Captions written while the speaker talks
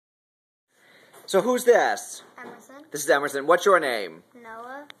So who's this? Emerson. This is Emerson. What's your name?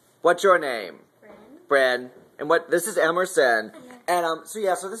 Noah. What's your name? Brandon. Bren. And this is Emerson. Yeah. And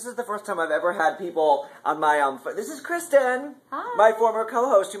so this is the first time I've ever had people on my this is Kristen. Hi. My former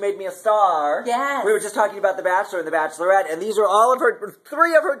co-host who made me a star. Yes. We were just talking about The Bachelor and The Bachelorette, and these are all of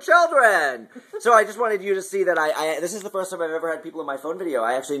three of her children. So I just wanted you to see that this is the first time I've ever had people in my phone video.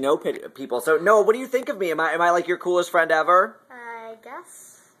 I actually know people. So Noah, what do you think of me? Am I like your coolest friend ever? I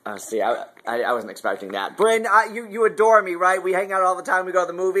guess. See, I wasn't expecting that. Bryn, you adore me, right? We hang out all the time. We go to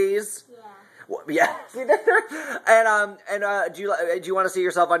the movies. Yeah. Well, yeah. And do you want to see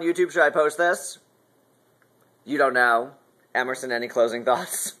yourself on YouTube? Should I post this? You don't know. Emerson, any closing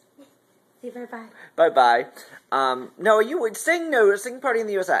thoughts? Say bye-bye. Bye-bye. Noah, you would sing Party in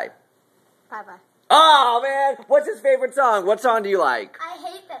the USA. Bye-bye. Oh, man. What's his favorite song? What song do you like? I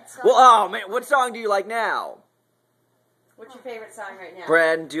hate that song. Well, oh, man. What song do you like now? What's your favorite song right now?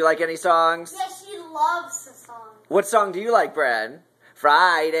 Bren, do you like any songs? Yeah, she loves the song. What song do you like, Bren?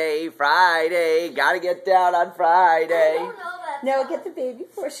 Friday, Friday, gotta get down on Friday. I don't know that No, song. get the baby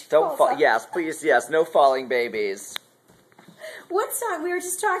before she Don't falls fall. off. Yes, please, yes. No falling babies. What song? We were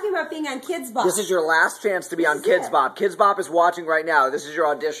just talking about being on Kids Bop. This is your last chance to be on is Kids it. Bop. Kids Bop is watching right now. This is your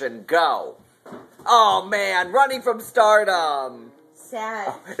audition. Go. Oh, man. Running from stardom.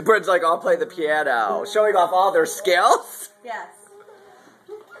 Sad. Bren's like, I'll play the piano. Showing off all their skills. Yes.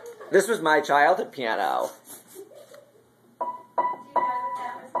 This was my childhood piano.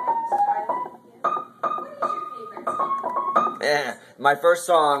 My first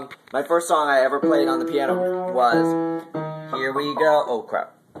song I ever played on the piano was Here We Go. Oh,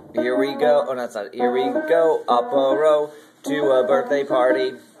 crap. Here we go. Oh, no, that's not it. Here we go. Up a row to a birthday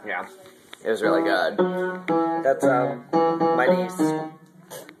party. Yeah. It was really good. That's, my niece.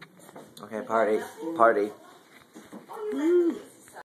 Okay, party.